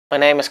My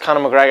name is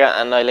Conor McGregor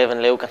and I live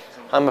in Lucan.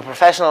 I'm a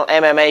professional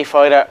MMA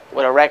fighter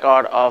with a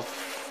record of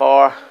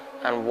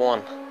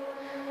 4-1.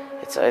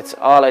 It's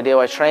all I do.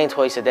 I train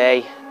twice a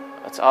day.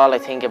 That's all I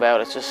think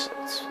about.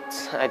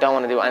 I don't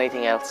want to do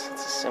anything else.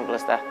 It's as simple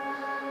as that.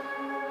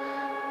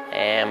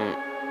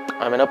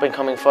 I'm an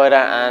up-and-coming fighter,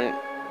 and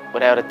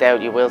without a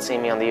doubt you will see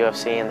me on the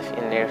UFC in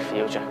the near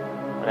future,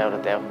 without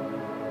a doubt.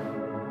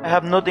 I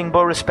have nothing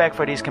but respect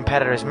for these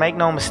competitors. Make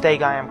no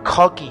mistake, I am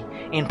cocky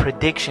in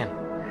prediction.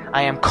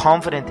 I am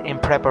confident in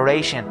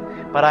preparation,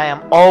 but I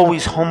am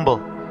always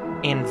humble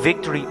in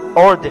victory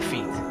or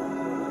defeat.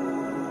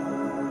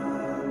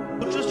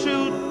 Just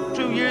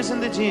through years in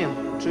the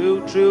gym,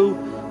 through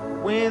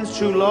wins,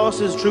 through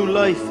losses, through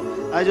life,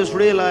 I just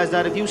realized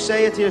that if you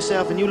say it to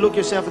yourself and you look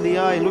yourself in the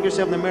eye and look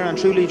yourself in the mirror and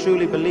truly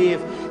believe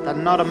that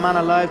not a man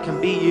alive can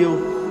beat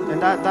you,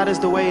 then that is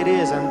the way it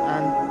is.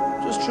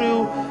 And just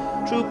through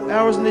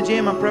hours in the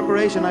gym and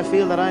preparation, I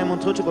feel that I am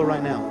untouchable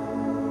right now.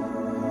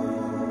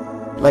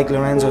 Like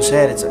Lorenzo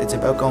said, it's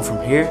about going from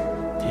here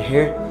to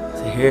here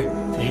to here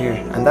to here,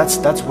 and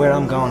that's where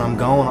I'm going.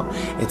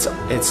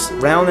 It's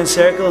round in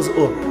circles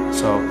up,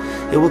 so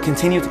it will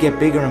continue to get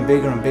bigger and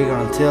bigger and bigger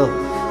until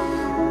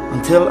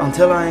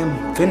I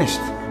am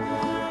finished.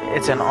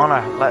 It's an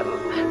honor. Like,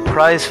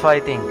 prize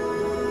fighting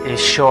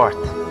is short.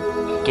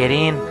 Get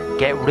in,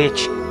 get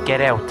rich, get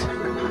out.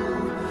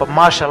 But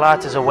martial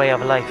arts is a way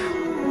of life.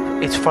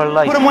 It's for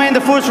life. Put him away in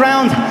the first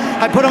round.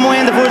 I put him away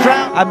in the first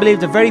round. I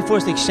believe the very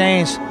first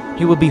exchange,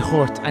 he will be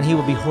hurt, and he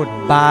will be hurt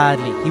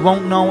badly. He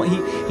won't know.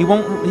 He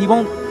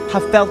won't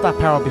have felt that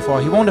power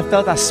before. He won't have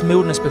felt that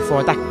smoothness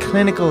before, that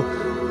clinical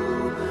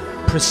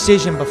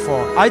precision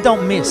before. I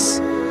don't miss,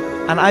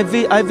 and I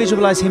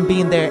visualize him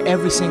being there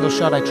every single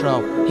shot I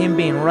throw. Him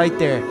being right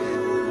there.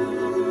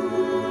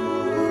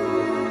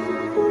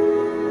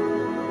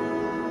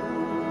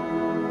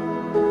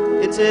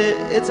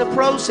 It's a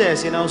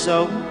process, you know.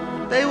 So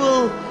they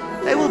will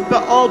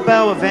all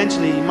bow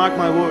eventually. Mark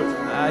my word.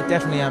 I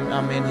definitely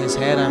I'm in his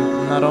head.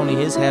 I'm not only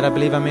his head, I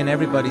believe I'm in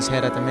everybody's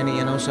head at the minute,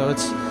 you know, so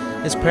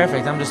it's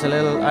perfect. I'm just a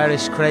little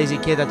Irish crazy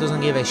kid that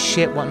doesn't give a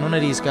shit what none of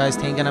these guys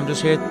think, and I'm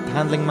just here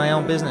handling my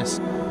own business.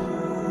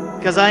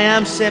 Because I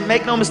am,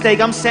 make no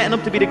mistake, I'm setting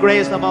up to be the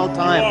greatest of all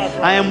time.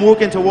 I am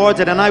working towards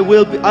it, and I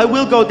will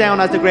go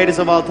down as the greatest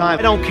of all time.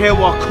 I don't care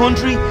what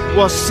country,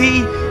 what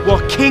city,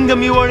 what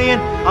kingdom you are in,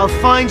 I'll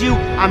find you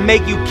and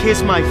make you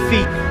kiss my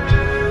feet.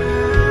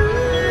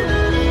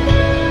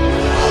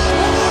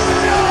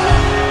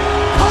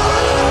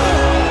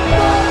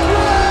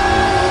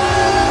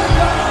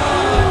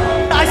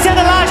 I said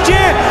it last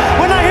year,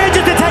 we're not here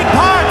just to take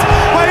part,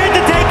 we're here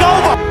to take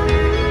over.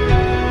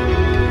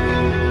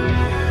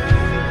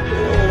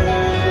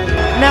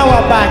 Now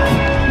we're back.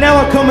 Now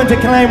we're coming to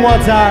claim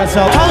what's ours.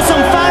 So, pour some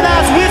fat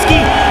ass whiskey.